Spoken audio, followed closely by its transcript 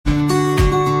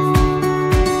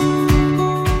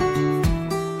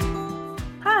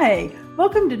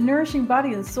Welcome to Nourishing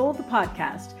Body and Soul, the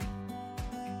podcast.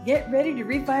 Get ready to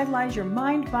revitalize your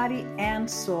mind, body, and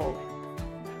soul.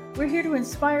 We're here to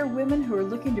inspire women who are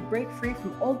looking to break free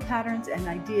from old patterns and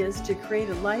ideas to create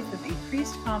a life of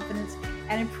increased confidence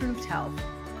and improved health.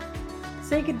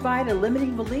 Say goodbye to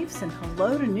limiting beliefs and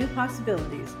hello to new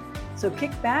possibilities. So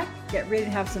kick back, get ready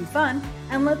to have some fun,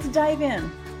 and let's dive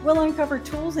in. We'll uncover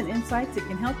tools and insights that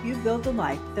can help you build a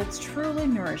life that's truly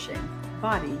nourishing,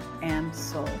 body and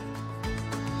soul.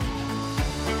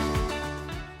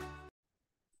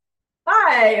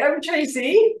 Hi, I'm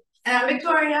Tracy. And I'm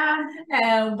Victoria.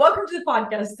 And welcome to the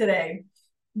podcast today.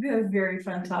 We have a very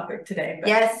fun topic today. But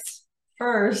yes.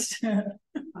 First,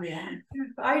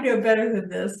 I know better than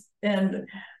this. And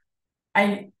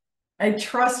I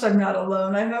trust I'm not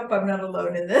alone. I hope I'm not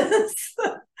alone in this.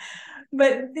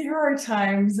 But there are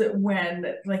times when,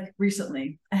 like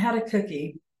recently, I had a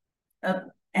cookie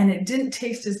and it didn't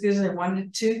taste as good as I wanted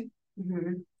it to.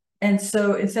 Mm-hmm. And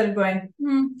so instead of going,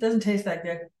 doesn't taste that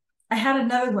good, I had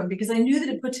another one because I knew that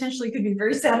it potentially could be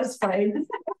very satisfying.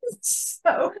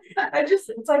 So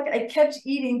it's like I kept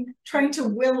eating, trying to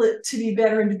will it to be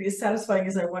better and to be as satisfying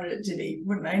as I wanted it to be.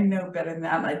 When I know better than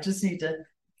that, I just need to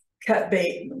cut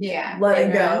bait, let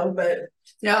it go. But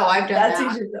no, I've done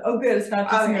that. Easier. Oh, good. It's not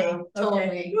just me. No, totally.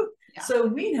 Okay. Yeah. So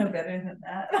we know better than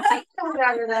that. I know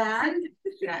better than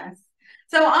yes.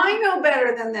 So I know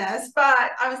better than this,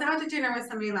 but I was out to dinner with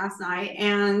somebody last night,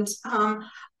 and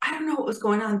I don't know what was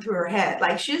going on through her head.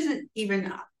 Like, she doesn't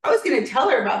even, I was going to tell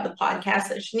her about the podcast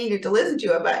that she needed to listen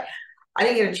to it, but I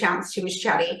didn't get a chance. She was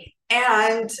chatty.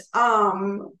 And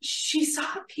she saw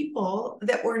people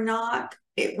that were not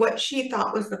what she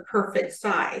thought was the perfect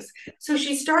size. So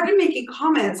she started making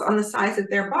comments on the size of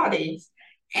their bodies.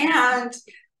 And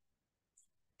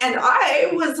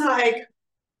I was like,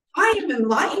 I am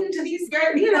enlightened to these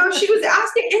guys. You know, she was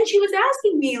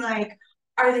asking me, like,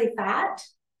 are they fat?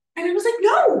 And I was like,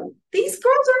 no, these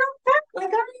girls are not fat. Like,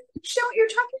 I don't even know what you're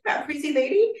talking about, crazy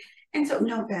lady. And so,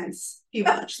 no offense, if you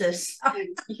watch this,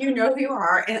 you know who you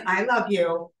are, and I love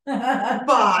you.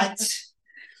 But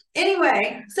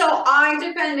anyway, so I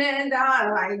defended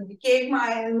that. I gave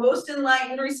my most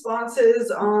enlightened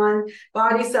responses on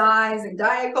body size and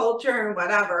diet culture and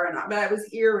whatever. But I was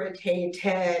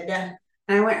irritated.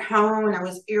 And I went home and I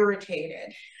was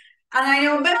irritated. And I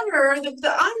know better. The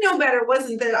I know better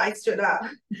wasn't that I stood up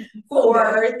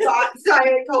for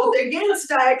diet culture, against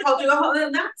diet culture.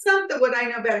 That's not what I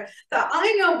know better. The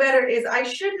I know better is I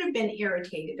shouldn't have been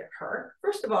irritated at her.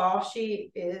 First of all,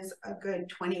 she is a good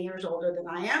 20 years older than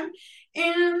I am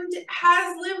and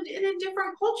has lived in a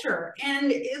different culture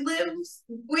and it lives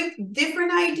with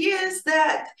different ideas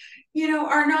that, you know,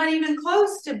 are not even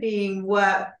close to being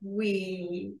what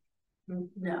we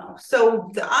no.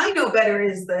 So the I know better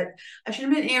is that I should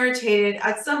have been irritated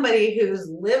at somebody who's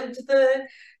lived the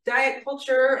diet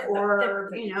culture, or,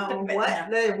 you know,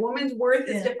 what the woman's worth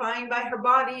is defined by her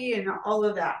body and all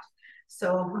of that.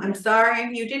 So I'm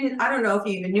sorry you didn't, I don't know if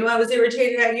you even knew I was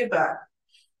irritated at you, but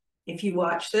if you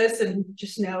watch this, and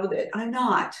just know that I'm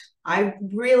not. I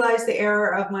realized the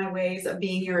error of my ways of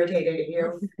being irritated at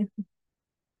you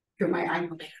through my I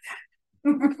know better.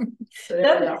 So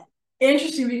there we go.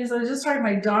 Interesting, because I was just talking to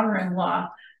my daughter-in-law,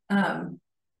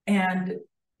 and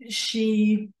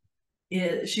she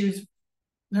has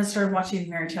started watching the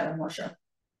Mary Tyler Moore Show.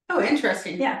 Oh,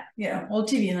 interesting. Yeah, old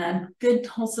TV, and then good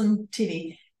wholesome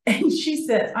TV. And she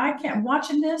said, "I can't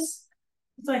watching this."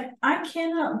 It's like, I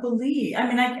cannot believe. I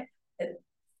mean,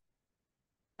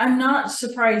 I'm not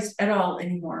surprised at all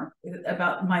anymore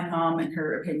about my mom and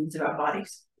her opinions about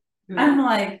bodies. Mm-hmm. I'm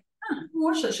like, I've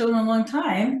watched that show in a long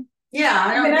time. Yeah,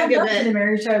 I've watched the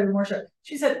Mary Tyler Moore Show.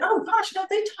 She said, "Oh gosh, no,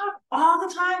 they talk all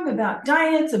the time about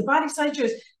diets and body size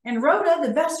choice." And Rhoda,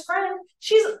 the best friend,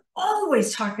 she's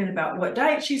always talking about what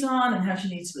diet she's on and how she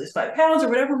needs to lose 5 pounds or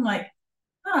whatever. I'm like,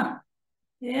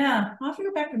 yeah, I'll have to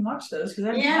go back and watch those, because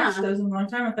I haven't watched those in a long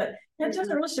time. I thought, it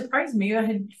doesn't really surprise me. I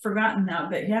had forgotten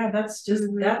that, but yeah, that's the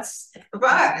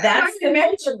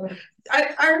mention.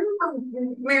 I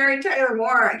remember Mary Tyler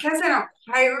Moore. I guess I don't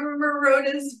quite remember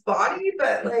Rhoda's body,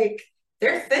 but like,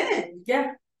 they're thin.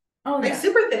 Yeah. Oh, like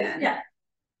super thin. Yeah.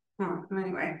 Oh,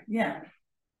 anyway. Yeah.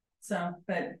 So,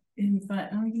 but you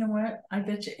know what? I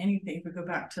bet you anything, if we go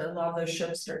back to a lot of those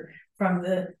shows from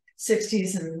the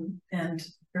 60s and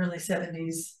early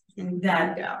 70s,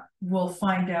 that we'll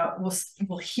find out,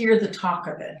 we'll hear the talk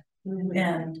of it. Mm-hmm.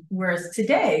 And whereas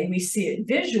today we see it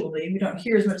visually, we don't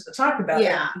hear as much to talk about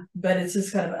it, but it's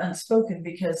just kind of unspoken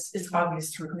because it's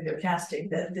obvious through who they're casting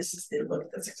that this is the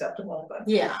look that's acceptable. But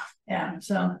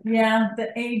so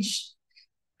the age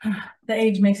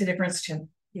makes a difference too.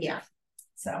 Yeah.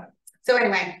 So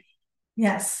anyway,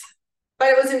 Yes. But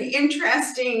it was an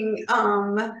interesting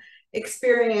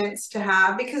experience to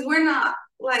have, because we don't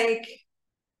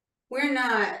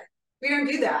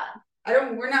do that.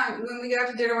 We're not, when we go out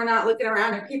to dinner, we're not looking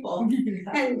around at people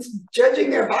and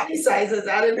judging their body sizes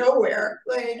out of nowhere.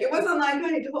 Like, it wasn't like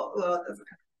I told, well, it doesn't,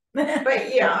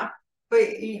 but yeah,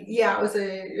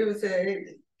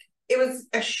 it was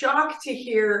a shock to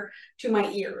hear to my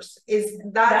ears.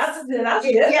 That's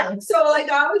yeah. So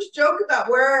like, I always joke about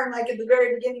where I'm like at the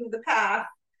very beginning of the path.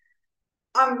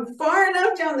 I'm far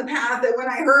enough down the path that when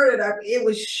I heard it, it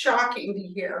was shocking to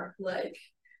hear. Like,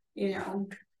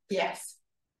 yes.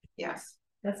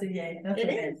 That's a yay.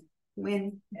 It is.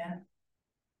 Win. Yeah.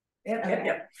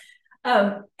 Yep.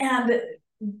 And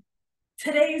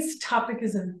today's topic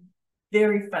is a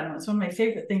very fun one. It's one of my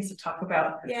favorite things to talk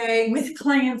about. Yay. With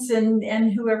clients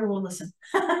and whoever will listen.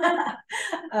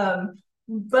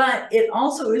 But it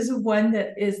also is one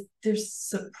that there's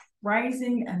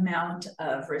surprising amount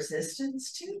of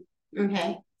resistance to.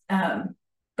 Okay.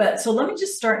 But so let me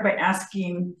just start by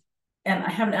asking, and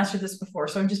I haven't asked her this before,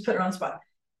 so I'm just putting her on the spot.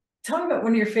 Tell me about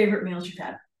one of your favorite meals you've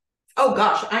had. Oh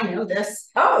gosh, I know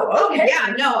this. Oh, okay.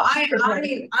 Yeah, no, I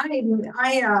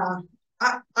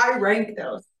rank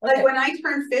those. Okay. Like when I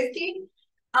turned 50,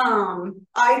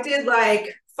 I did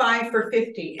like 5 for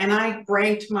 50, and I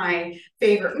ranked my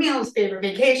favorite meals, favorite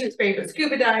vacations, favorite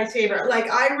scuba dives, like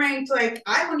I ranked, like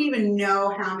I don't even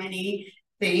know how many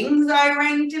things I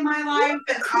ranked in my life,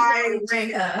 but I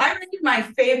ranked my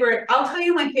favorite. I'll tell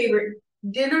you my favorite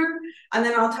dinner, and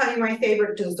then I'll tell you my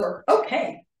favorite dessert.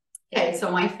 Okay, so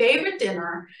my favorite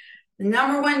dinner, the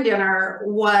number one dinner,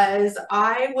 was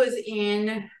I was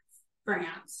in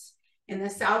France, in the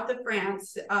south of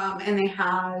France, and they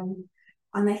had,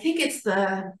 and I think it's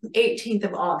the 18th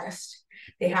of August,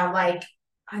 they have like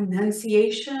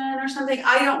Annunciation or something.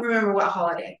 I don't remember what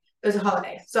holiday. It was a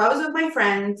holiday. So I was with my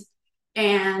friends,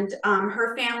 and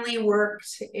her family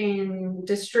worked in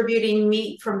distributing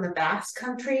meat from the Basque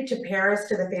Country to Paris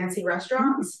to the fancy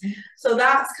restaurants. Mm-hmm. So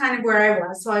that's kind of where I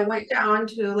was. So I went down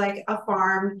to like a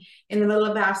farm in the middle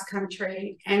of Basque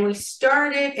Country, and we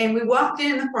walked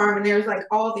in the farm, and there's like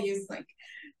all these like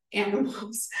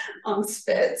animals on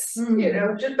spits,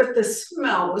 but the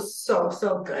smell was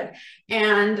so good.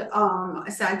 And I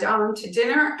sat down to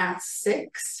dinner at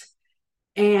 6,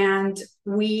 and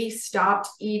we stopped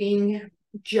eating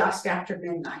just after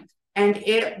midnight, and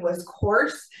it was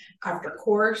course after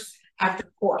course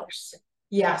after course.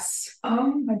 Yes.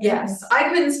 Oh my goodness. Yes. I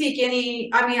couldn't speak any.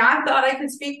 I mean, I thought I could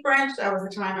speak French. That was the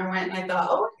time I went, and I thought,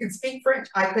 oh, I can speak French.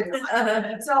 I could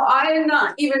not. So I did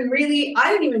not even really,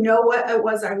 I didn't even know what it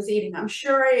was I was eating. I'm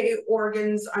sure I ate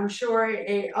organs. I'm sure I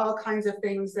ate all kinds of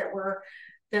things that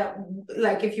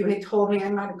like, if you had told me, I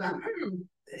might have gone,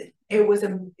 It was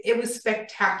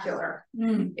spectacular.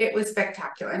 It was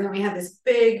spectacular. And then we had this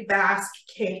big Basque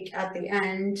cake at the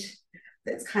end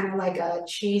that's kind of like a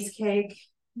cheesecake.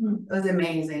 It was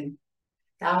amazing.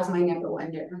 That was my number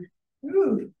one dinner.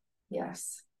 Ooh.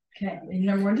 Yes. Okay. Your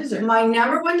number one dessert. My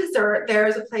number one dessert,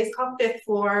 there's a place called Fifth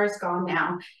Floor, it's gone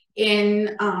now,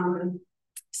 in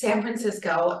San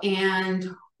Francisco. And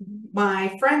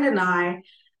my friend and I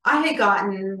had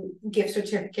gotten gift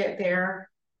certificate there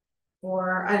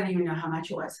for, I don't even know how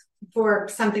much it was, for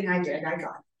something I did. I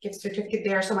got gift certificate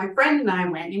there. So my friend and I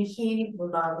went, and he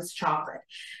loves chocolate.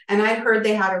 And I heard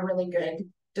they had a really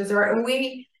good dessert, and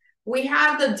we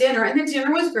had the dinner, and the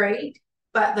dinner was great,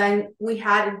 but then we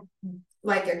had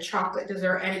like a chocolate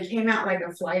dessert, and it came out like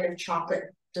a flight of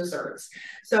chocolate desserts.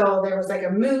 So there was like a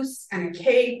mousse and a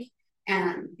cake,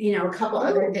 and a couple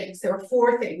other things. There were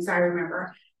 4 things I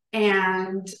remember,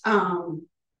 and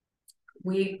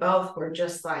we both were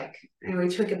just like, and we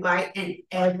took a bite, and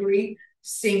every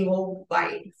single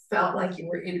bite felt like you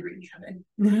were entering heaven.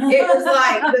 It was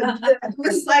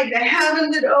like the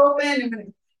heavens had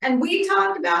opened, and we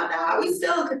talked about that. We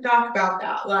still could talk about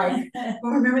that. Like,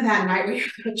 well, remember that night we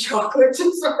had chocolate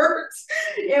desserts?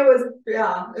 It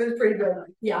was pretty good.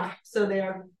 Yeah. So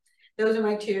those are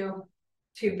my two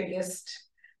biggest,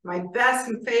 my best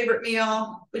and favorite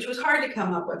meal, which was hard to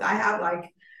come up with. I have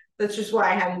that's just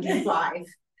why I had to do 5.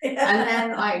 And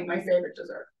then like my favorite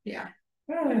dessert. Yeah.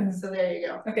 So there you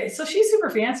go. Okay, so she's super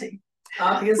fancy,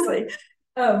 obviously.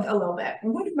 A little bit.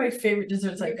 One of my favorite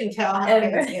desserts, you can tell how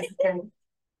fancy I am.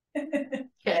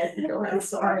 Okay, go ahead.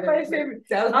 Sorry. My favorite,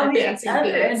 on the other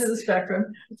end of the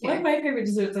spectrum, one of my favorite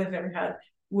desserts I've ever had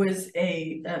was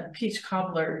a peach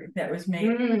cobbler that was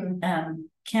made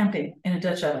camping in a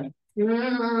Dutch oven.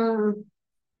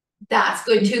 That's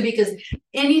good too, because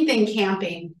anything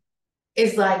camping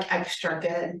is like extra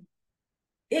good.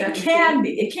 It can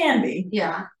be.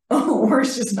 Yeah. Or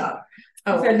it's just not.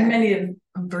 Oh, I've had okay. many of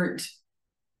burnt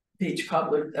peach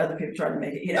cobbler, other people trying to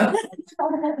make it, you know.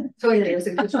 So it was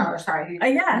a peach cobbler, sorry.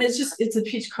 Yeah, and it's a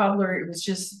peach cobbler. It was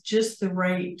just the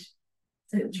right,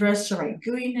 dressed the right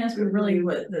gooiness, but really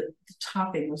what the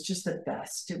topping was just the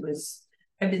best. It was,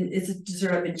 it's a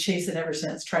dessert I've been chasing ever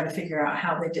since, trying to figure out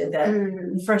how they did that.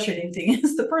 The frustrating thing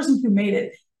is the person who made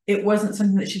it, it wasn't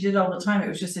something that she did all the time. It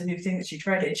was just a new thing that she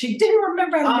tried it. She didn't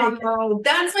remember how to make it. Oh,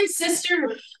 that's my sister.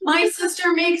 My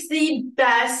sister makes the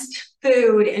best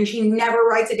food and she never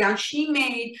writes it down. She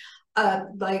made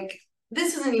like,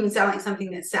 this doesn't even sound like something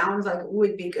that sounds like it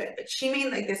would be good, but she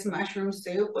made like this mushroom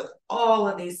soup with all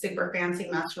of these super fancy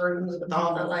mushrooms with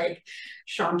all the like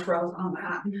chanterelles on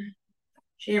that.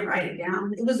 She didn't write it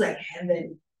down. It was like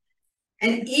heaven.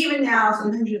 And even now,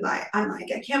 sometimes I'm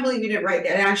like, I can't believe you didn't write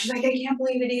that down. She's like, I can't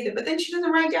believe it either. But then she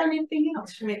doesn't write down anything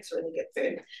else. She makes really good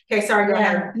food. Okay, sorry, go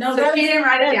ahead. No, so she didn't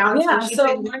write it down. Yeah, so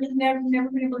I've never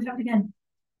been able to have it again.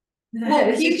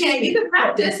 Well, you can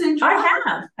practice and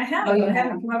try. I have. Oh, I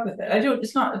haven't come up with it. I don't.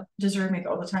 It's not dessert I make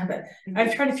all the time, but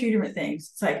I've tried a few different things.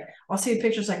 It's like I'll see a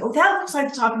picture. It's like, oh, that looks like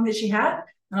the topping that she had,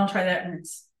 and I'll try that, and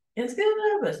it's good,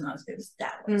 but it's not as good as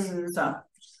that was. So.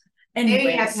 Anyway,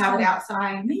 maybe you have to have it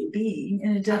outside. Maybe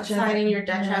in a Dutch outside in your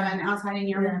Dutch oven, outside in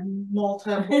your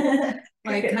multiple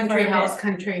like country house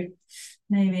country.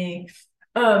 Maybe.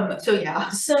 So yeah.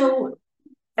 So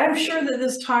I'm sure that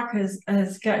this talk has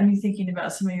gotten you thinking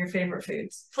about some of your favorite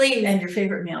foods. Please. And your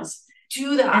favorite meals.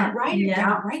 Do that. Write it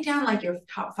down. Write down like your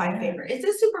top 5 favorite. It's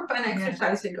a super fun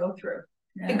exercise to go through.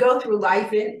 To go through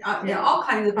life in all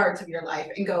kinds of parts of your life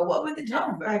and go, what was the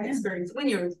top 5 experience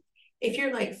when if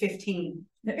you're like 15,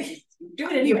 do it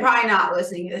anyway. You're probably not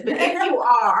listening to this, but if you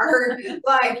are,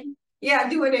 like, yeah,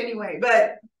 do it anyway.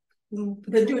 But do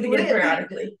it again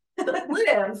periodically.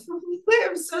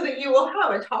 live so that you will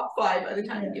have a top 5 by the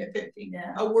time you get 15.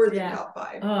 Yeah. A worthy top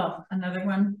 5. Oh, another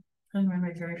one. One of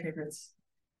my very favorites.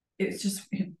 It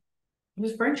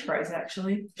was French fries,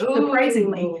 actually. Ooh.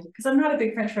 Surprisingly, because I'm not a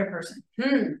big French fry person.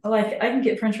 Like, I can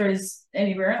get French fries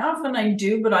anywhere, and often I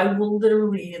do, but I will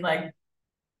literally eat like,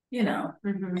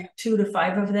 2 to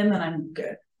 5 of them, and I'm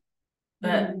good.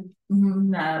 But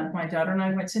my daughter and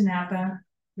I went to Napa.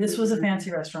 This was a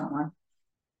fancy restaurant one.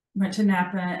 Went to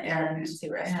Napa and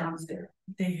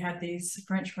they had these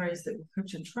French fries that were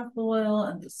cooked in truffle oil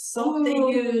and the salt they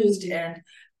used, and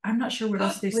I'm not sure what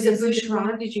else they was it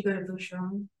Boucheron? Did you go to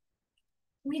Boucheron?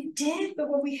 We did, but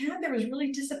what we had there was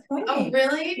really disappointing. Oh,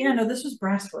 really? Yeah, no, this was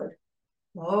Brasswood.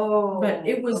 Whoa. But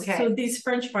it was so these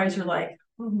French fries are like,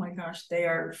 oh my gosh, they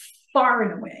are far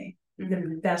and away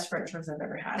the best French fries I've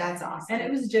ever had. That's awesome. And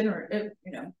it was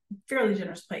fairly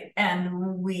generous plate. And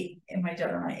my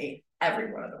daughter and I ate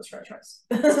every one of those French fries.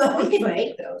 So we can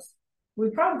make those. We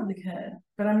probably could,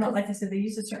 but I'm not, like I said, they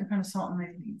use a certain kind of salt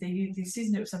and they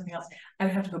season it with something else. I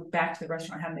would have to go back to the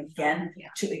restaurant and have them again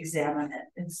to examine it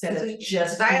instead of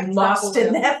just lost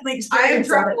in that experience. I have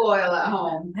truffle oil at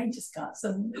home. I just got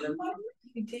some.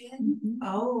 You did?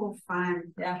 Oh,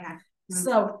 fun. Yeah. Okay.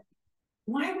 So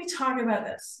why are we talking about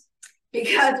this?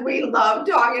 Because we love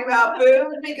talking about food,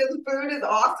 because food is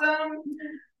awesome.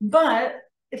 But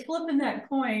flipping that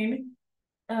coin,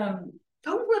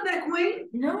 don't flip that coin.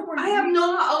 No, I have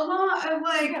not a lot of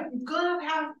like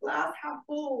glass half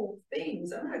full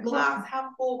things. I'm a glass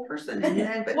half full person.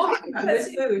 But talking about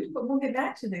this food. But we'll get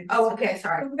back to the. Oh, okay,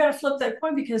 sorry. We've got to flip that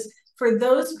coin, because for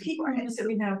those people that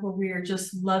we have where we are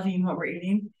just loving what we're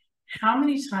eating, how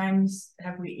many times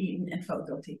have we eaten and felt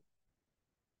guilty?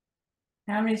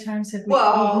 How many times have we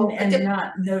eaten and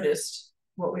not noticed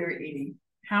what we were eating?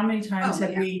 How many times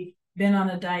have we been on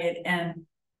a diet and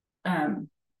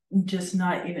just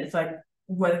not even, it's like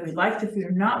whether we liked the food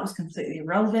or not was completely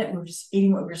irrelevant. We're just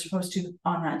eating what we're supposed to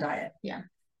on that diet. Yeah.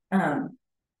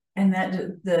 And that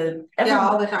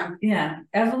all the time. Yeah.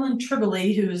 Evelyn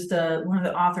Tribole, who is one of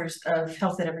the authors of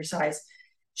Health at Every Size,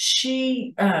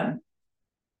 she's one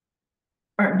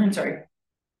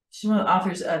of the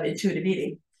authors of Intuitive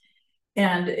Eating.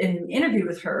 And in an interview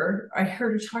with her, I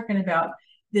heard her talking about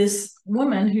this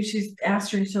woman who she's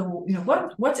asked her, so,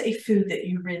 what's a food that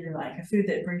you really like, a food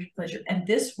that brings you pleasure? And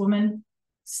this woman,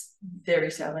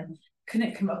 very sadly,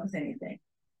 couldn't come up with anything.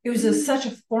 It was such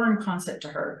a foreign concept to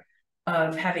her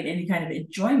of having any kind of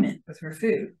enjoyment with her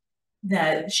food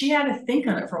that she had to think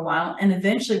on it for a while. And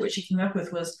eventually what she came up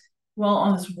with was, well,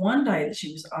 on this one diet that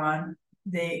she was on,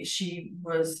 she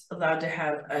was allowed to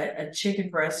have a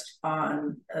chicken breast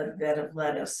on a bed of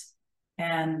lettuce,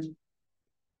 and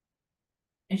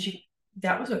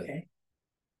that was okay.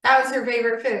 That was her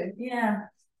favorite food. Yeah.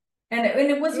 And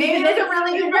it wasn't. Maybe it's a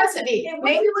really good recipe.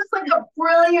 Maybe it was like a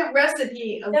brilliant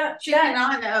recipe of chicken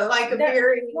on like a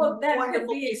very that could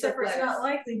be, except for it's not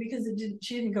likely because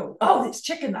she didn't go, oh, this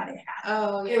chicken that I had.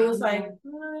 Oh, yeah. It was like,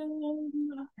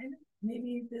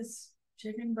 maybe this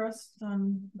chicken breast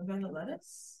on a bed of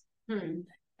lettuce.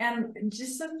 And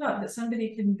just some thought that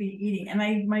somebody can be eating. And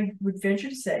I would venture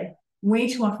to say, way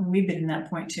too often we've been in that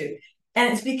point too.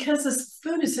 And it's because this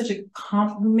food is such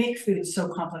we make food so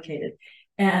complicated.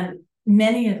 And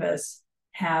many of us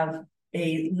have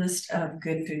a list of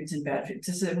good foods and bad foods.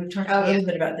 We've talked a little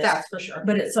bit about this. That's for sure.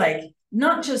 But it's like,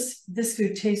 not just this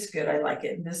food tastes good, I like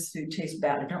it, and this food tastes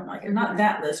bad, I don't like it. Not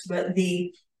that list, but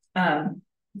the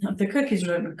cookies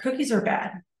are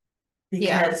bad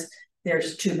because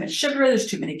there's too much sugar, there's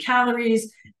too many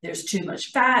calories, there's too much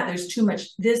fat, there's too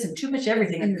much this and too much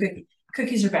everything in cookie.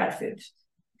 Cookies are bad foods.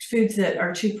 Foods that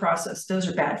are too processed, those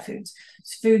are bad foods.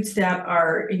 Foods that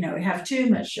are, have too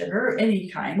much sugar, any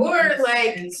kind. Or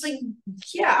I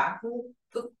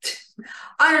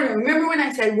don't know. Remember when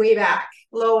I said way back,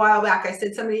 a little while back, I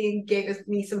said somebody gave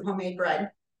me some homemade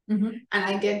bread, and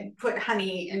I did put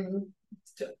honey and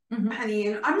honey,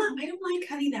 and I don't like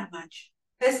honey that much.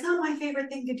 That's not my favorite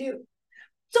thing to do.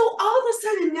 So all of a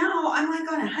sudden now I'm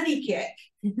like on a honey kick,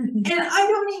 and I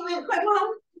don't even.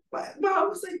 My mom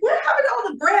was like, "What happened to all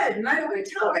the bread?" And I would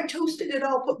tell her I toasted it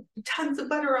all, put tons of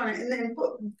butter on it, and then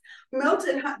put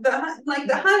melted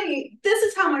the honey. This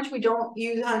is how much we don't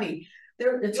use honey.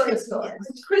 It's crystallized.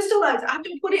 It's crystallized. I have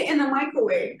to put it in the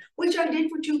microwave, which I did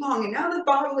for too long, and now the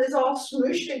bottle is all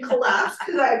smooshed and collapsed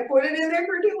because I put it in there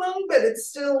for too long, but it's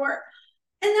still work.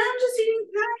 And now I'm just eating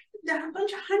a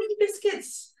bunch of honey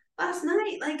biscuits last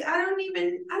night. Like I don't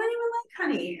even like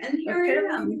honey, and here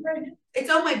I am. It's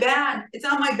on my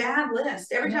bad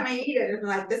list. Every time I eat it, I'm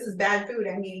like, this is bad food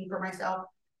I'm eating for myself.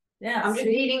 Yeah, I'm just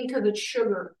eating because it's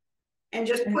sugar, and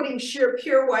just putting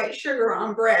pure white sugar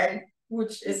on bread,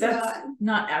 which is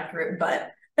not accurate,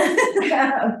 but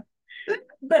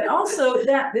but also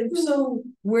that. So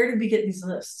where do we get these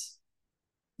lists?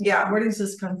 Yeah, where does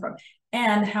this come from?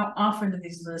 And how often do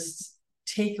these lists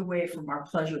take away from our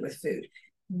pleasure with food?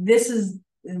 This is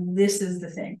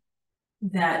the thing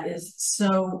that is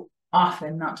so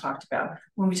often not talked about.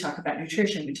 When we talk about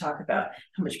nutrition, we talk about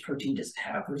how much protein does it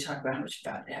have, we talk about how much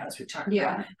fat it has, we talk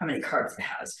about how many carbs it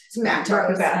has, we talk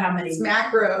about how many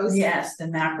macros. Yes, the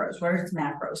macros. What are its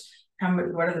macros?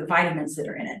 What are the vitamins that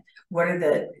are in it? What are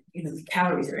the the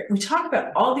calories that are in it? We talk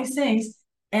about all these things,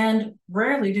 and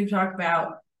rarely do we talk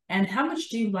about, and how much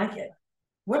do you like it?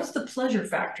 What's the pleasure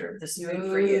factor of this food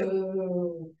for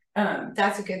you?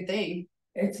 That's a good thing.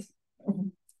 It's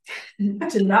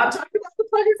to not talk about the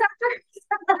pleasure factor.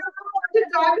 To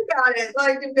talk about it,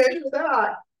 like to measure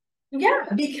that. Yeah,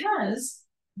 because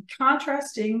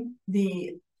contrasting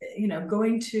the,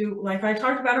 going to, like I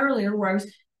talked about earlier, where I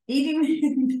was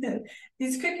eating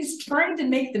these cookies, trying to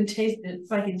make them taste.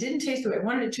 It's like it didn't taste the way I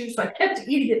wanted it to, so I kept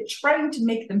eating it, trying to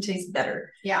make them taste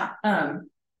better. Yeah.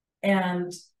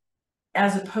 And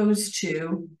as opposed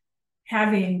to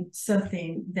having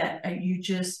something that you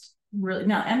just really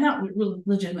not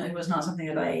legitimately was not something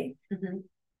that I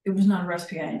it was not a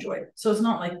recipe I enjoyed. So it's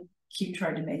not like keep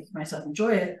trying to make myself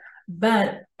enjoy it,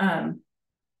 but how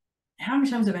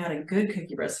many times have I had a good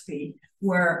cookie recipe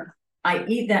where I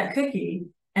eat that cookie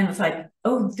and it's like,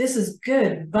 oh, this is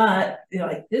good, but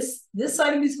like this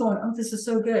side of me's going, oh, this is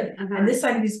so good, and this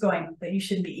side of me's going, but you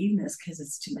shouldn't be eating this because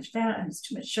it's too much fat and it's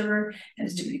too much sugar and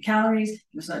it's too many calories and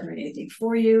it's not doing anything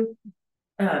for you.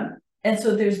 And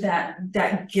so there's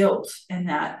that guilt and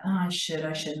that I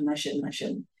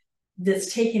shouldn't.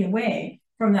 That's taken away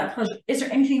from that pleasure. Is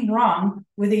there anything wrong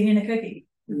with eating a cookie?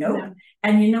 Nope. No.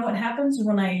 And you know what happens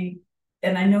when I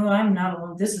know I'm not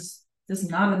alone. This is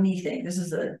not a me thing. This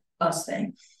is a us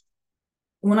thing.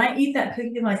 When I eat that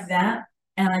cookie like that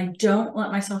and I don't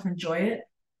let myself enjoy it,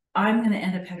 I'm going to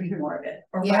end up having more of it.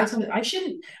 Or I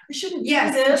shouldn't.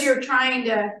 Yes, do this. You're trying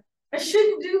to. I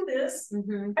shouldn't do this.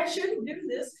 I shouldn't do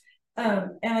this.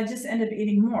 And I just end up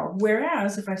eating more.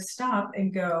 Whereas if I stop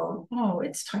and go, oh,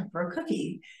 it's time for a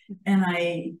cookie, and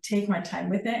I take my time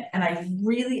with it, and I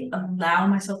really allow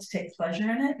myself to take pleasure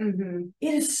in it,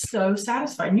 it is so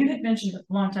satisfying. You had mentioned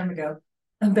a long time ago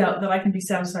about that I can be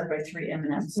satisfied by 3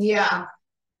 M&Ms. Yeah.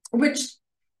 Which,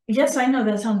 yes, I know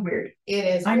that sounds weird. It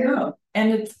is. I know,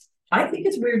 and I think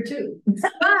it's weird too.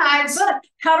 But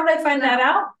how did I find that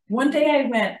out? One day I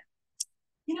went,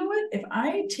 you know what? If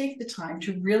I take the time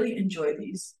to really enjoy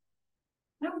these,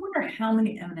 I wonder how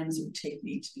many M&Ms it would take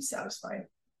me to be satisfied.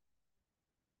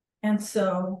 And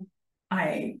so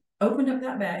I opened up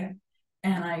that bag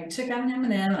and I took out an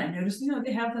M&M and I noticed,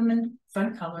 they have them in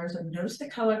fun colors. I noticed the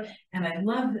color and I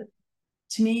loved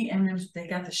to me, and they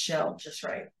got the shell just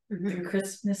right. Mm-hmm. The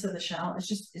crispness of the shell, it's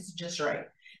just right.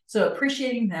 So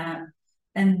appreciating that.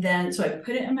 And then, so I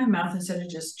put it in my mouth instead of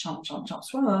just chomp, chomp, chomp,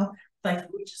 swallow. Like,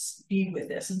 let me just be with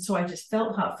this. And so I just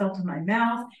felt how it felt in my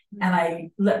mouth, and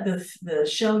I let the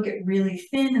shell get really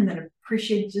thin, and then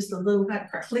appreciated just a little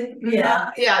click. Yeah.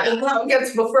 It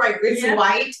gets before it's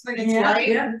white when it's white.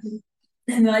 Yeah.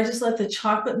 And then I just let the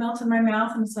chocolate melt in my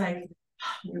mouth, and it's like,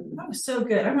 oh, that was so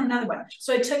good. I want another one.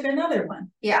 So I took another one.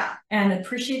 Yeah. And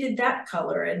appreciated that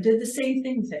color and did the same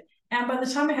thing with it. And by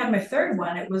the time I had my third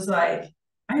one, it was like,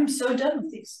 I'm so done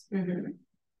with these. Mm-hmm.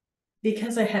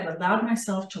 Because I had allowed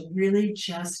myself to really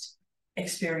just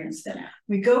experience them.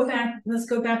 Let's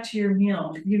go back to your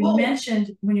meal. You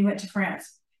mentioned when you went to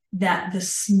France that the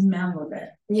smell of it.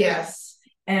 Yes.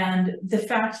 And the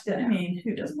fact that, I mean,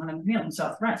 who doesn't want a meal in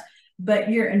South France? But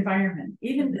your environment,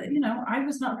 even, you know, I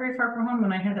was not very far from home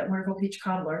when I had that wonderful peach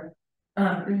cobbler.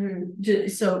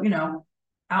 So, you know,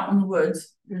 out in the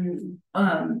woods.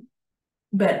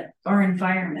 But our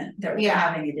environment that we're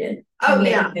having it in. Oh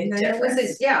yeah,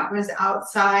 it was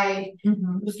outside.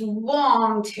 Mm-hmm. It was a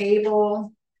long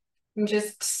table, and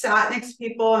just sat next to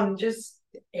people and just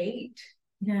ate.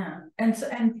 Yeah, and so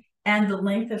and the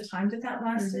length of time that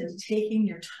lasted, taking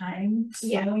your time,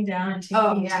 slowing down, and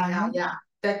taking time.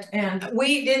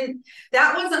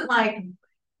 That wasn't like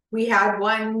we had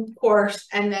one course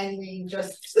and then we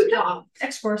just stopped.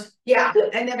 Next course. Yeah.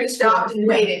 And then we stopped and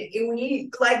waited.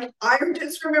 And I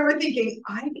just remember thinking,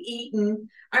 I've eaten.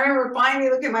 I remember finally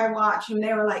looking at my watch and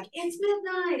they were like, it's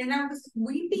midnight. And I was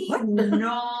weeping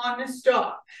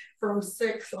non-stop from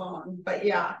 6 on. But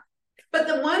yeah. But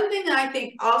the one thing that I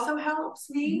think also helps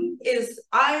me is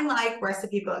I like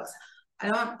recipe books. I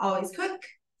don't always cook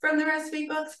from the recipe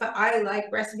books, but I like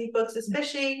recipe books,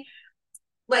 especially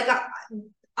like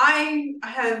I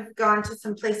have gone to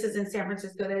some places in San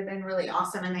Francisco that have been really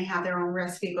awesome, and they have their own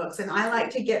recipe books, and I like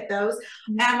to get those.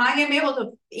 And I am able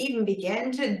to even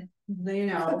begin to, you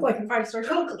know, cook like a 5-star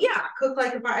cook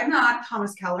like a 5. I'm not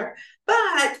Thomas Keller, but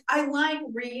I like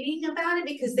reading about it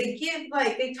because they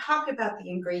talk about the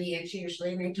ingredients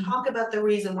usually, and they talk about the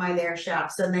reason why they're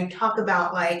chefs, and they talk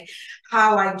about like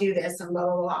how I do this and blah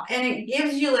blah blah, and it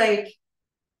gives you like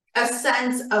a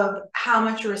sense of how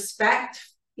much respect,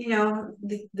 you know,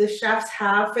 the chefs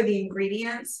have for the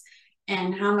ingredients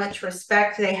and how much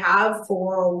respect they have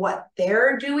for what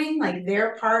they're doing, like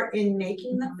their part in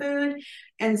making the food.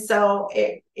 And so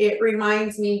it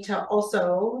reminds me to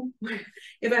also,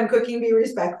 if I'm cooking, be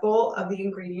respectful of the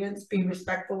ingredients, be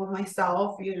respectful of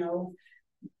myself, you know,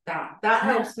 that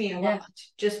helps me a lot.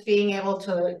 Just being able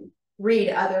to read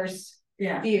others'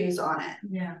 views on it.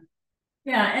 Yeah.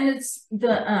 And it's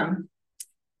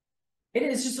it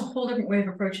is just a whole different way of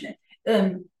approaching it.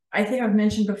 I think I've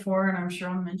mentioned before, and I'm sure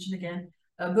I'll mention again,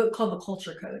 a book called The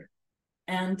Culture Code.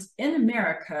 And in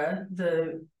America,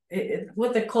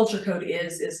 what the culture code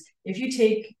is if you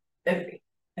take a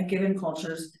given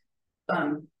culture's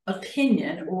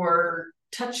opinion or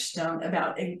touchstone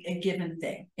about a given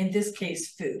thing, in this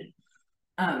case, food.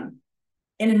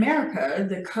 In America,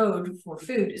 the code for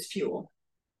food is fuel.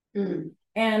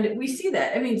 And we see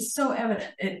that. I mean, it's so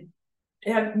evident.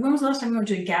 When was the last time you went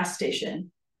to a gas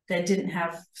station that didn't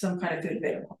have some kind of food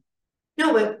available?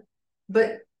 No,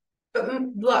 but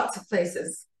lots of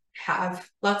places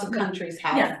lots of countries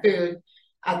have food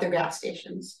at their gas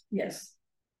stations. Yes.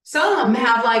 Some of them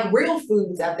have like real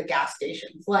foods at the gas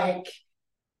stations. Like,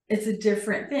 it's a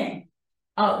different thing.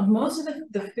 Most of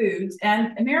the foods, and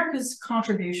one of America's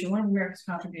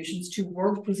contributions to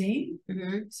world cuisine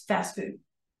is fast food.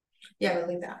 Yeah, I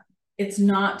believe that.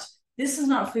 This is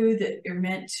not food that you're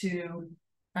meant to,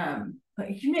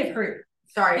 you may have heard.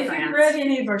 Sorry, if you've read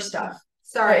any of our stuff.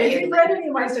 If you've read any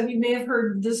of my stuff, you may have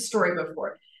heard this story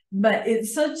before. But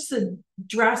it's such a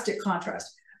drastic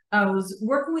contrast. I was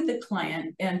working with a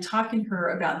client and talking to her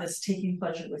about this taking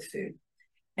pleasure with food,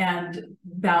 and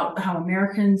about how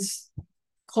Americans'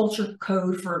 culture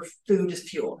code for food is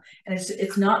fuel. And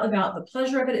it's not about the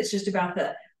pleasure of it. It's just about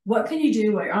what can you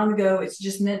do while you're on the go. It's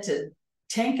just meant to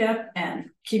tank up and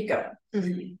keep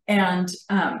going. And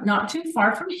not too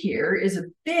far from here is a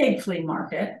big flea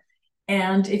market.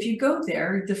 And if you go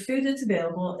there, the food that's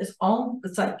available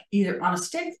it's like either on a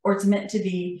stick or it's meant to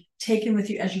be taken with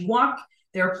you as you walk.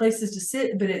 There are places to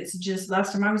sit, but it's just,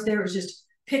 last time I was there, it was just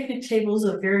picnic tables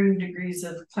of varying degrees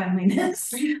of cleanliness.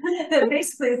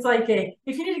 Basically, it's like if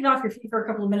you need to get off your feet for a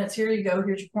couple of minutes, here you go,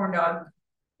 here's your corn dog,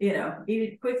 you know, eat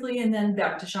it quickly and then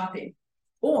back to shopping,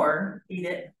 or eat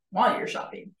it while you're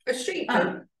shopping. A street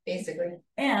food, basically.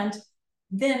 And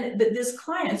then, but this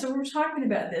client, so we were talking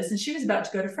about this, and she was about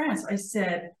to go to France. I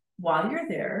said, while you're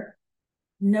there,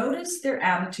 notice their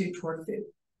attitude toward food.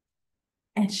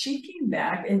 And she came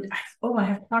back, and I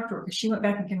have to talk to her because she went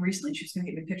back again recently. She was going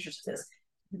to get me pictures of this.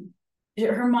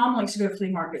 Her mom likes to go to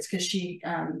flea markets because she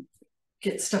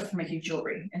gets stuff for making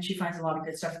jewelry, and she finds a lot of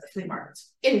good stuff at the flea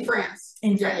markets in France.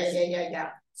 Yeah.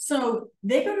 So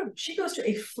she goes to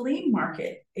a flea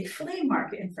market in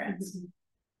France.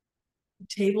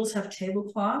 Tables have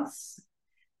tablecloths.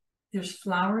 There's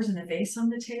flowers in a vase on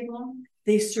the table.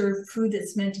 They serve food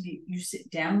that's meant to be, you sit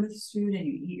down with food and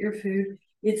you eat your food.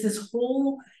 It's this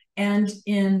whole, and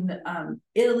in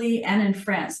Italy and in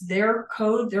France, their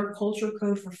cultural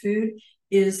code for food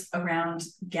is around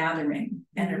gathering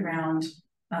and around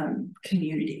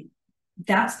community.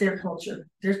 That's their culture.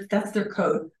 That's their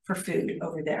code for food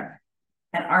over there.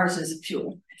 And ours is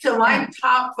fuel. So my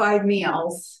top 5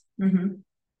 meals,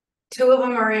 2 of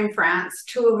them are in France,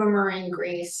 2 of them are in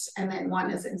Greece, and then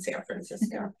 1 is in San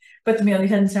Francisco. But the meal you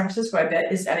had in San Francisco, I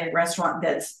bet, is at a restaurant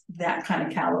that's that kind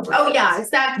of caliber. Oh yeah, it's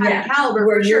that kind of caliber.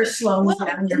 Where you're slow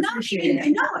down, you're appreciating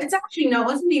it. No, it's actually, no, it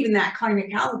wasn't even that kind of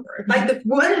caliber. Like the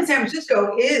one in San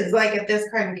Francisco is like at this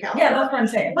kind of caliber. Yeah, that's what I'm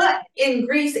saying. But in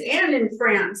Greece and in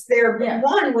France,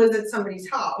 one was at somebody's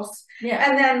house. Yeah.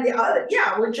 And then the other,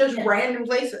 were just random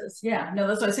places. Yeah, no,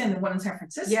 that's what I'm saying. The one in San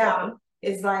Francisco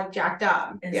is like jacked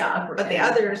up. But the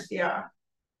others, yeah,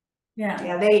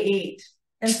 they eat.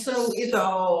 And so it's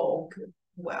so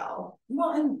well,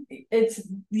 and it's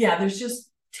there's just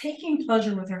taking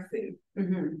pleasure with our food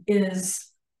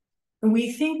is,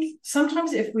 we think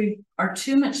sometimes if we are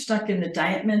too much stuck in the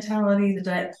diet mentality, the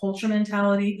diet culture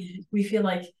mentality, we feel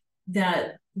like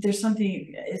that there's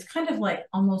something, it's kind of like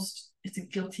almost, it's a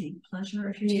guilty pleasure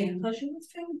if you take pleasure with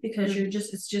food, because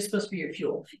it's just supposed to be your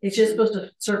fuel. It's just supposed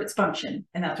to serve its function,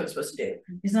 and that's what it's supposed to do.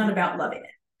 It's not about loving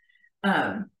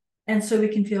it. And so we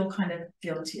can feel kind of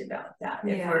guilty about that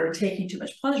if we're taking too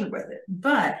much pleasure with it.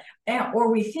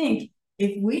 Or we think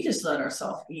if we just let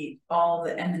ourselves eat all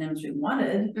the M&Ms we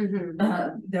wanted,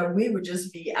 that we would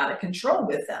just be out of control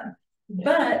with them.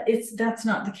 But that's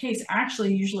not the case.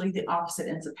 Actually, usually the opposite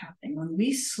ends up happening. When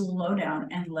we slow down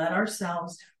and let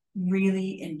ourselves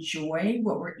really enjoy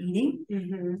what we're eating,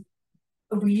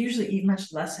 we usually eat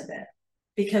much less of it,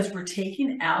 because we're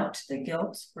taking out the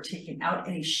guilt, we're taking out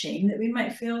any shame that we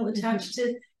might feel attached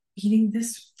to eating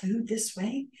this food this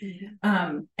way,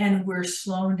 and we're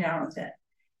slowing down with it.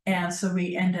 And so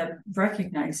we end up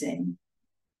recognizing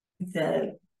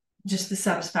the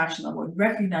satisfaction level. We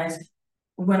recognize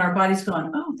when our body's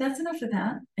going, oh, that's enough of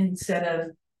that, instead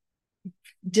of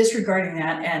disregarding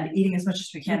that and eating as much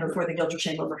as we can before the guilt or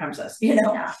shame overcomes us,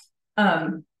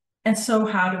 and so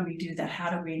how do we do that? How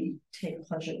do we take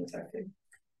pleasure with our food?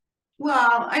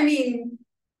 Well, I mean,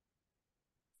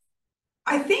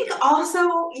 I think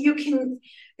also you can,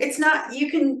 like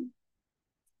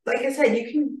I said,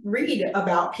 you can read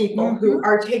about people who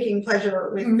are taking pleasure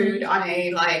with food on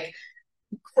a like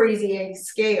crazy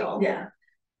scale. Yeah.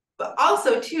 But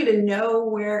also too, to know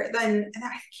where, then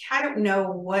I don't know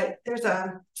what, there's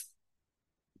a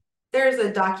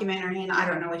documentary, and I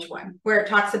don't know which one, where it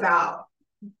talks about,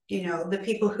 the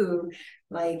people who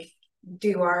like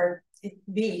do our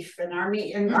beef and our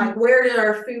meat, and like where did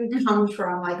our food come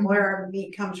from, like where our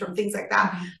meat comes from, things like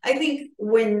that. I think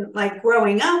when like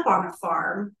growing up on a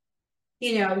farm,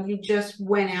 you just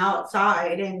went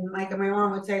outside, and like my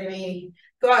mom would say to me,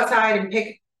 go outside and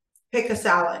pick a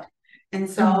salad. And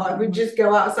so I would just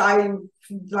go outside and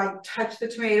like touch the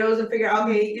tomatoes and figure out,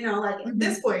 okay, like at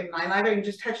this point in my life, I can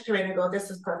just touch a tomato and go, this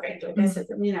is perfect. Or this is,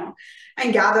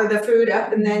 and gather the food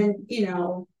up. And then,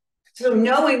 so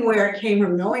knowing where it came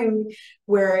from, knowing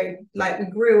where like we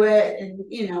grew it,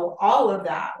 and, all of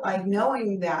that, like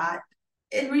knowing that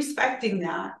and respecting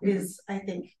that is, I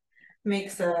think,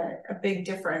 makes a big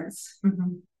difference.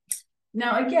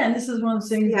 Now, again, this is one of those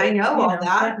things. I know all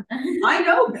that. I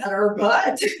know better,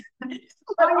 but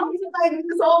I do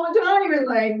this all the time and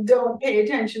like don't pay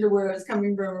attention to where it's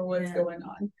coming from or what's going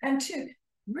on. And two,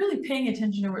 really paying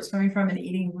attention to where it's coming from and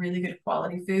eating really good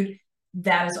quality food,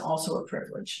 that is also a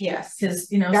privilege. Yes. Because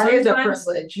that is a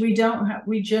privilege. We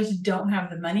just don't have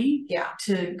the money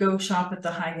to go shop at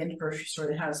the high-end grocery store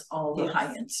that has all the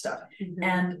high-end stuff.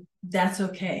 And that's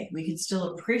okay. We can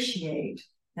still appreciate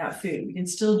that food. We can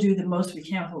still do the most we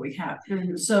can with what we have.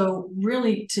 So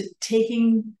really, to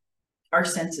taking our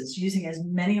senses, using as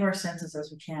many of our senses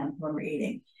as we can when we're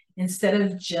eating, instead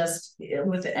of just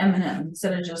with the M&M,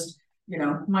 instead of just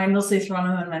mindlessly throwing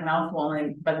them in my mouth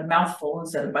by the mouthful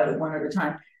instead of by the one at a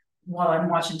time while I'm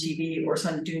watching TV or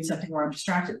doing something where I'm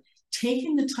distracted.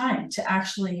 Taking the time to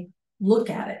actually look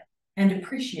at it and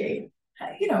appreciate,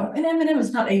 an M&M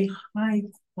is not a high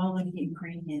quality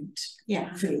ingredient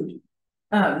food.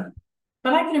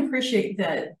 But I can appreciate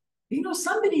that, you know,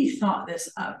 somebody thought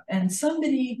this up and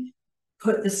somebody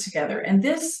put this together. And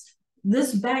this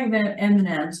bag of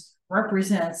M&Ms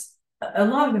represents a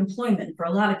lot of employment for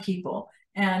a lot of people.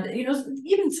 And, you know,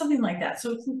 even something like that.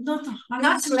 So it's not the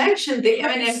Not to mention the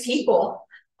M&M people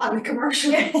on the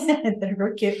commercial. They're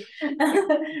very cute.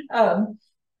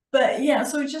 But yeah,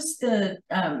 so just the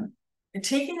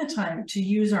taking the time to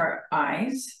use our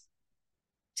eyes,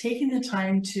 taking the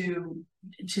time to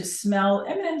smell.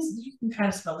 M&Ms, you can kind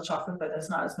of smell the chocolate, but that's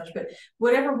not as much. But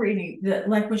whatever we're eating,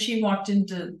 like when she walked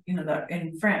into, you know,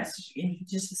 in France,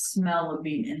 just the smell of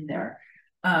being in there.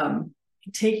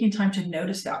 Taking time to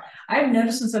notice that. I've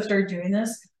noticed since I've started doing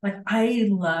this, like I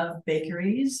love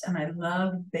bakeries and I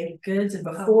love baked goods. And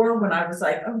before, when I was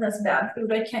like, oh, that's bad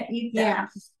food, I can't eat that.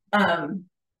 Yeah.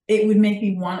 It would make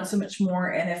me want it so much more.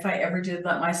 And if I ever did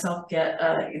let myself get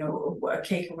you know, a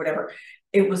cake or whatever,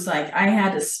 it was like I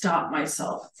had to stop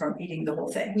myself from eating the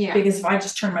whole thing. Yeah. Because if I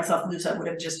just turned myself loose, I would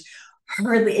have just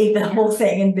hardly ate the whole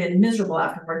thing and been miserable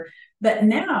afterward. But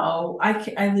now I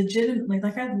legitimately,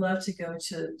 like, I'd love to go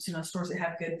to, you know, stores that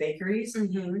have good bakeries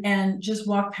and just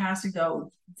walk past and go,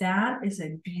 that is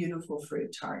a beautiful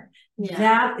fruit tart. Yeah.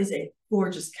 That is a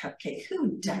gorgeous cupcake.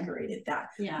 Who decorated that?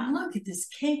 Yeah. Look at this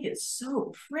cake. It's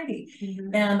so pretty.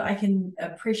 And I can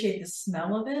appreciate the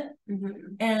smell of it.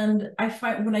 And I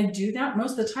find when I do that,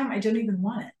 most of the time, I don't even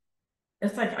want it.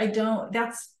 It's like, I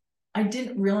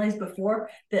didn't realize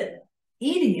before that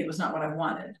eating it was not what I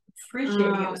wanted.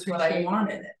 Appreciating it was what I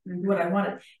wanted. And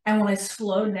when I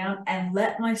slowed down and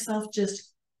let myself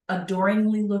just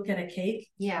adoringly look at a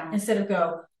cake, instead of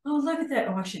go, oh, look at that,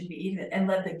 oh, I shouldn't be eating it, and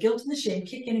let the guilt and the shame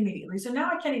kick in immediately. So now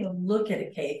I can't even look at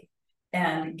a cake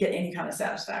and get any kind of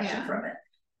satisfaction from it.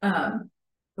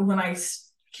 When I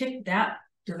kicked that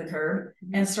to the curb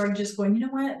and started just going, you know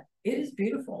what, it is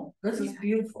beautiful. This is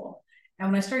beautiful. And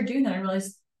when I started doing that, I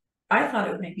realized I thought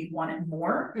it would make me want it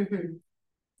more.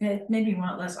 It made me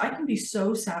want less. I can be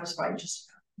so satisfied just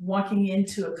walking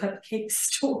into a cupcake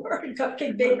store, a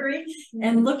cupcake bakery,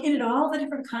 and looking at all the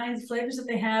different kinds of flavors that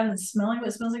they have and smelling what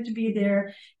it smells like to be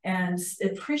there and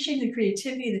appreciating the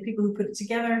creativity of the people who put it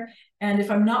together. And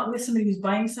if I'm not with somebody who's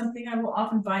buying something, I will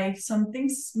often buy something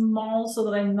small so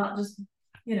that I'm not just,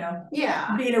 you know,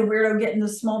 being a weirdo, getting the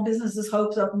small businesses'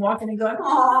 hopes up and walking and going,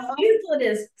 oh, how beautiful it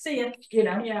is. See ya, you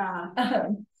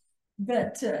know.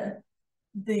 But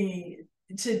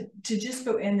to just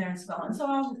go in there and smell it. So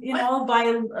I'll, you know, I'll buy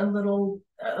a little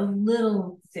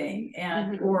thing,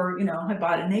 and or, you know, I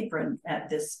bought an apron at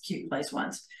this cute place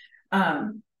once,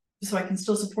 so I can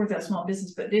still support that small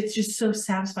business. But it's just so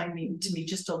satisfying to me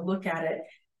just to look at it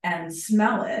and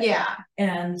smell it,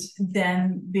 and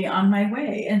then be on my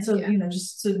way. And so you know,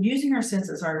 just so using our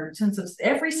senses,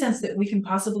 every sense that we can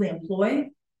possibly employ,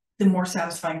 the more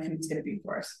satisfying food's going to be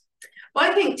for us. Well,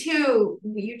 I think too,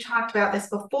 you talked about this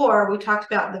before, we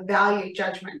talked about the value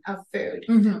judgment of food,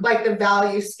 like the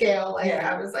value scale. Like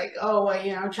I was like, oh, well,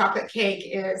 you know, chocolate cake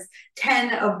is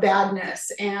 10 of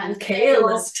badness and kale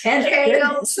is 10.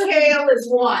 Kale is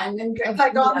 1, and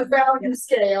like on the value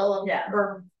scale of,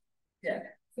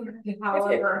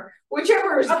 however,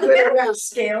 whichever is on the value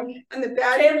scale, and the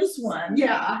bad kale is 1,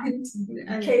 and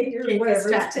cake or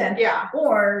whatever is 10,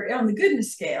 or on the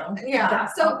goodness scale,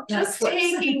 so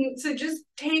just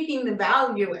taking the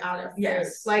value out of food,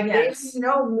 like there's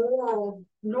no moral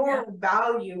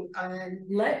value, and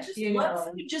let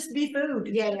food just be food.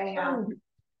 Let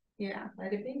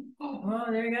it be.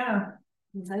 Oh, there you go.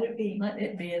 Let it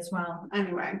be as well.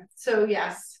 Anyway, so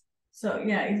here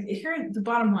the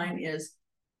bottom line is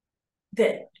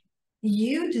that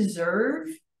you deserve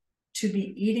to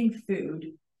be eating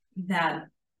food that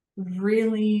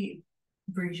really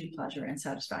brings you pleasure and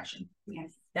satisfaction.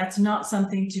 That's not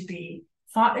something to be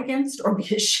fought against or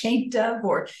be ashamed of,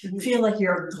 or feel like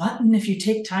you're a glutton if you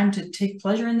take time to take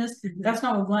pleasure in this. That's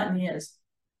not what gluttony is.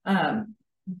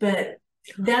 But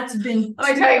that's been,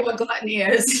 let me tell you what gluttony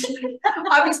is.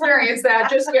 I've experienced that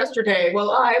just yesterday.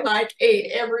 Well, I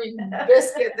ate every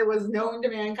biscuit that was known to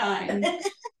mankind.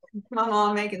 My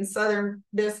mom making Southern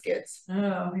biscuits.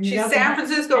 Oh, she's a San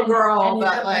Francisco girl,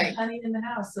 but like honey in the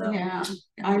house. So.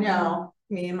 I know.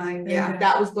 Me and my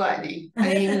that was gluttony. I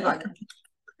didn't even like.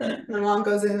 My mom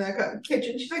goes in the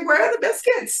kitchen. She's like, "Where are the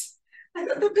biscuits?" I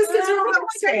thought the biscuits are on my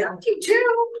table. You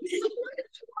too.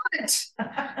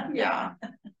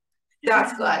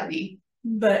 That's gluttony.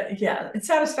 But it's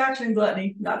satisfaction and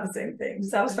gluttony, not the same thing.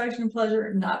 Satisfaction and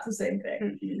pleasure, not the same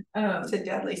thing. It's a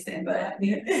deadly sin. But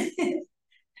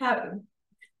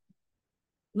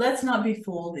let's not be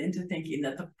fooled into thinking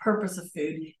that the purpose of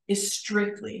food is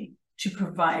strictly to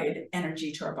provide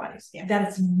energy to our bodies. That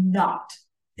is not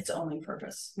its only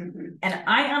purpose. Mhm. And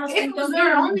I honestly If it was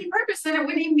their only purpose, then it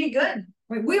wouldn't even be good.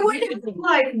 We wouldn't have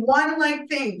like one like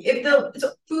thing. If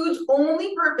the food's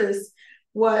only purpose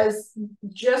was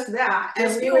just that,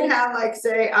 and we would have like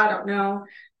say, I don't know,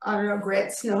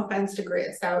 grits. No offense to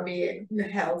grits, that would be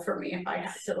hell for me if I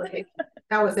had to like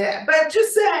that was it. But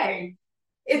just say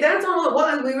if that's all it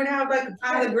was, we would have like a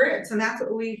pile of grits, and that's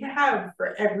what we have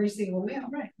for every single meal.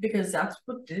 Right, because that's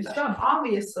what it's done.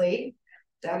 Obviously,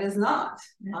 that is not.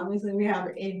 Obviously, we have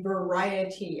a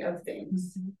variety of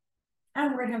things. Mm-hmm.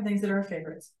 And we're gonna have things that are our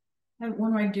favorites. And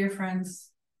one of my dear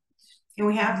friends, and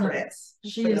we have grits.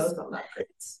 She love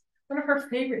grits. One of her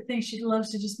favorite things, she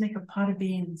loves to just make a pot of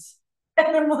beans.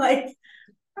 And I'm like,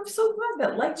 I'm so glad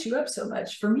that lights you up so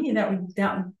much. For me,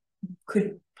 that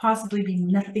could possibly be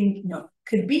nothing. No,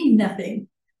 could be nothing,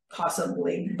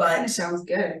 possibly. But that sounds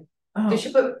good. Did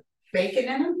she put bacon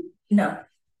in them? No,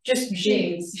 just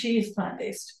beans. She's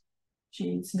plant-based. She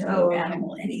eats no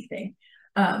animal anything.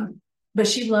 But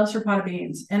she loves her pot of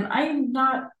beans, and I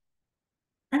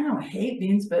don't hate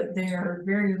beans, but they're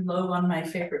very low on my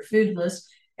favorite food list.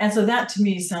 And so that to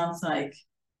me sounds like,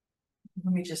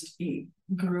 let me just eat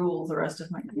gruel the rest of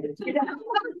my life.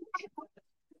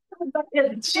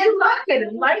 She liked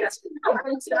it. Like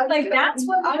that's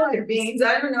what I like beans.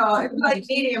 I don't know. Like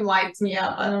medium lights me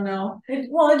up. I don't know.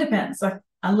 It depends. Like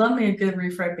I love me a good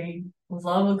refried bean.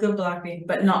 Love a good black bean,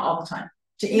 but not all the time.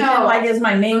 To eat it like is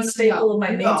my main staple of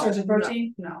my main source of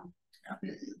protein. No.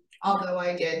 Although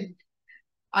I did.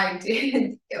 I was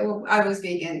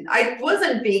vegan. I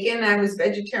wasn't vegan. I was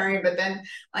vegetarian, but then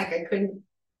like I couldn't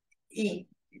eat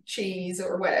cheese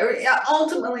or whatever.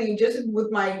 Ultimately, just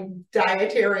with my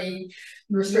dietary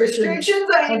restrictions,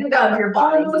 I ended up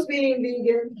almost being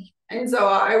vegan. And so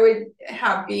I would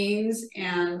have beans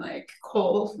and like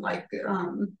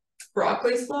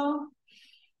broccoli slaw.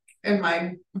 And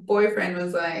my boyfriend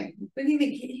was like, what do you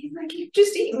think? He's like, you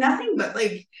just eat nothing but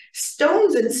like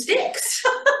stones and sticks.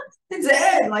 It's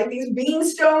it, like these bean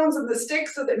stones and the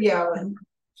sticks of the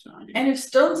And if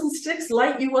stones and sticks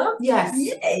light you up, yes,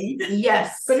 yay,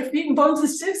 yes. But if eating bones and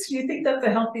sticks, do you think that's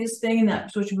the healthiest thing and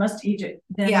that's what you must eat it?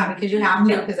 Then because you have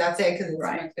to, because that's it, because it's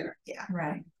right.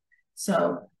 Right.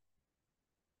 So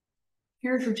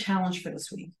here's your challenge for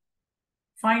this week: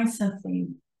 find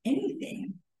something,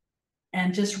 anything,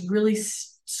 and just really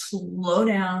slow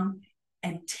down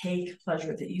and take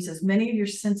pleasure with it. Use as many of your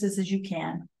senses as you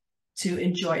can to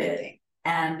enjoy it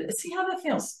and see how that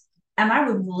feels. And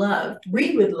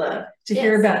we would love to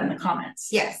hear about it in the comments.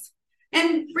 Yes.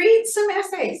 And read some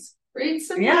essays. Read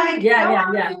some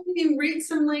read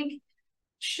some like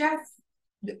chef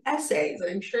essays.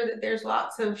 I'm sure that there's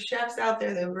lots of chefs out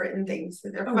there that have written things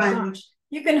that are fun. Gosh.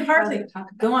 You can hardly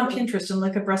go on Pinterest and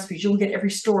look up recipes. You'll get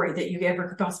every story that you ever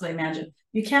could possibly imagine.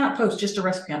 You cannot post just a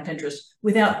recipe on Pinterest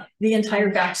without the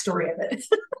entire backstory of it.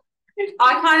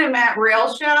 I kind of meant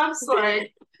real chefs,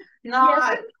 like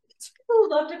not people who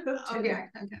love to cook too. Okay.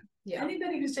 Yeah.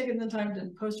 Anybody who's taken the time to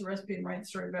post a recipe and write a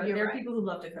story about it, there are people who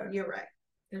love to cook. You're right.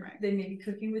 You're right. They may be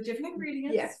cooking with different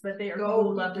ingredients. Yes, but they are people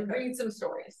who love to cook. Read some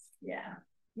stories. Yeah.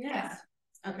 Yes.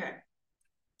 Okay.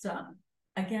 So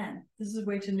again, this is a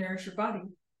way to nourish your body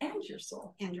and your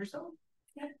soul. And your soul.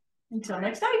 Yeah. Until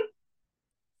next time.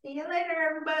 See you later,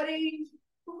 everybody.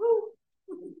 Woo-hoo.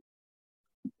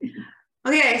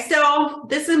 Okay, so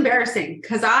this is embarrassing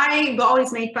because I've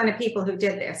always made fun of people who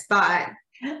did this, but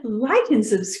like and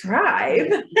subscribe.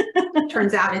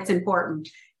 Turns out it's important.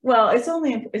 Well, it's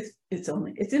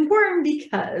important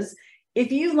because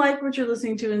if you like what you're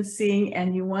listening to and seeing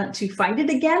and you want to find it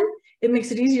again, it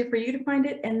makes it easier for you to find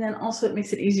it, and then also it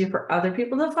makes it easier for other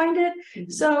people to find it.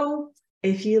 Mm-hmm. So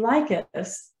if you like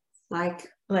us, like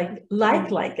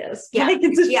us.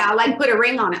 Yeah. Like put a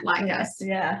ring on it, like us.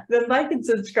 Yeah. Then like and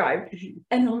subscribe,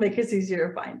 and it'll make us easier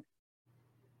to find.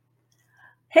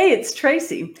 Hey, it's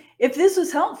Tracy. If this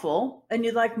was helpful and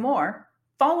you'd like more,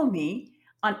 follow me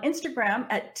on Instagram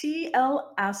at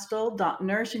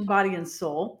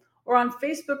tlastel.nourishingbodyandsoul, or on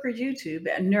Facebook or YouTube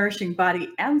at Nourishing Body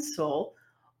and Soul,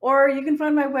 or you can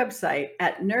find my website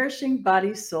at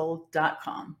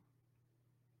nourishingbodysoul.com.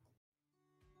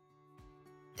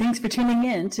 Thanks for tuning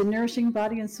in to Nourishing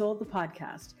Body and Soul, the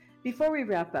podcast. Before we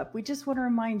wrap up, we just want to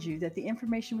remind you that the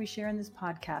information we share in this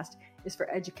podcast is for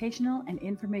educational and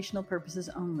informational purposes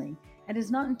only and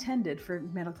is not intended for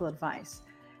medical advice.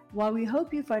 While we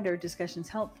hope you find our discussions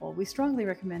helpful, we strongly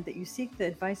recommend that you seek the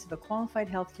advice of a qualified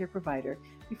healthcare provider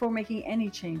before making any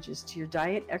changes to your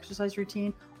diet, exercise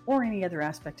routine, or any other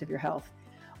aspect of your health.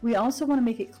 We also want to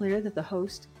make it clear that the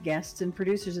host, guests, and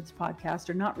producers of this podcast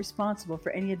are not responsible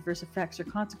for any adverse effects or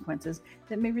consequences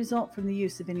that may result from the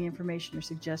use of any information or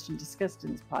suggestion discussed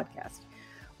in this podcast.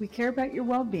 We care about your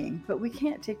well-being, but we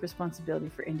can't take responsibility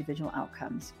for individual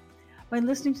outcomes. By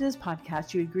listening to this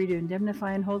podcast, you agree to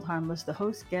indemnify and hold harmless the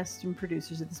hosts, guests, and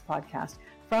producers of this podcast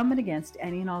from and against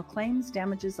any and all claims,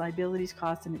 damages, liabilities,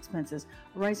 costs, and expenses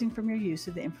arising from your use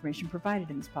of the information provided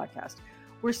in this podcast.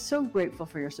 We're so grateful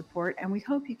for your support, and we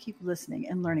hope you keep listening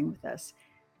and learning with us.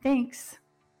 Thanks.